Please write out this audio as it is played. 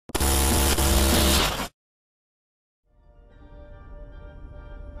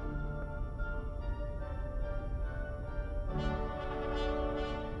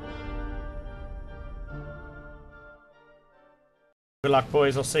Good luck,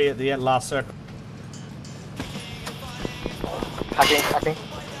 boys. I'll see you at the end, last circle. Hacking.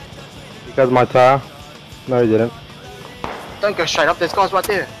 You got my tire? No, you didn't. Don't go straight up, there's guys right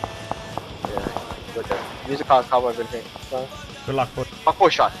there. Yeah, good there. Use the car's cover everything. So. Good luck, boys. Fuck boy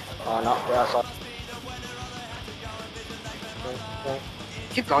shot. Oh no, they're outside. Okay.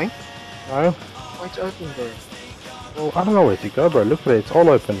 Keep going. No? Oh, it's open, bro. Well, I don't know where to go, bro. Look at it, it's all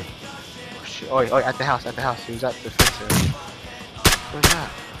open. Oh shit, oh, at the house. He was at the fence area. Where's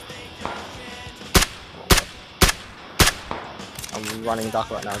that? I'm running dark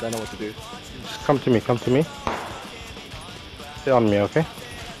right now, I don't know what to do. Just come to me. Stay on me, okay?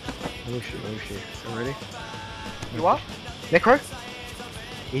 Let me shoot. You ready? You what? Necro?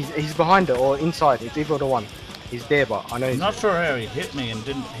 He's behind it or inside, it's either the one. He's there, but I know he's... I'm not sure how he hit me and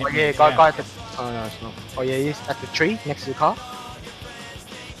didn't hit me. Oh yeah, guy at the... Oh no, it's not. Oh yeah, he's at the tree next to the car.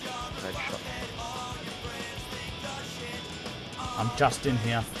 Bad shot. I'm just in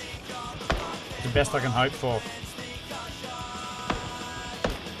here. It's the best I can hope for.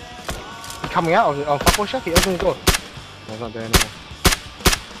 He's coming out of Fuckboy Shack, he opened the door. No, he's not there anymore.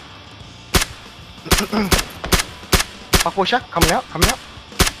 Fuckboy Shack, coming out.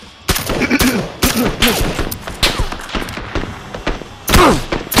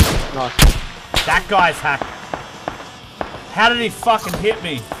 Nice. That guy's hacked. How did he fucking hit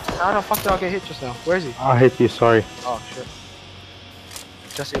me? How the fuck did I get hit just now? Where is he? I hit you, sorry. Oh shit.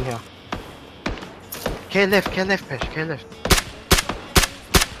 Just in here. Care left, Pesh, care left.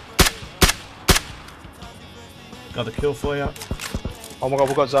 Got the kill for you. Oh my god,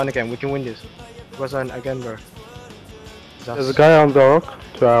 we got zone again, we can win this. We got zone again, bro. There's a guy on the rock,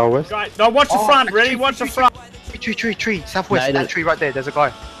 to our west. Guy, no, watch the front, ready? Watch the front. Tree, southwest, No, that tree right there, there's a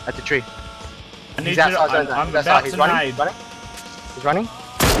guy at the tree. I need He's you outside to, zone. I'm He's about outside. to He's running. nade. He's running.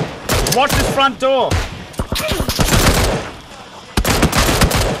 Watch this front door.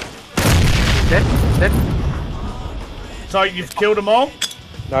 He's dead. So you've killed them all?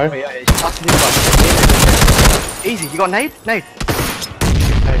 No? Oh yeah, he's passing this guy. Easy, you got nade? Nade.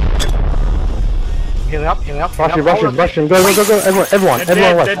 Healing up. Rush him, go, everyone, They're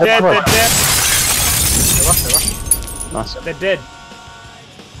dead. They rush. Nice. They're dead.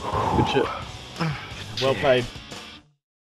 Good shit. Well played.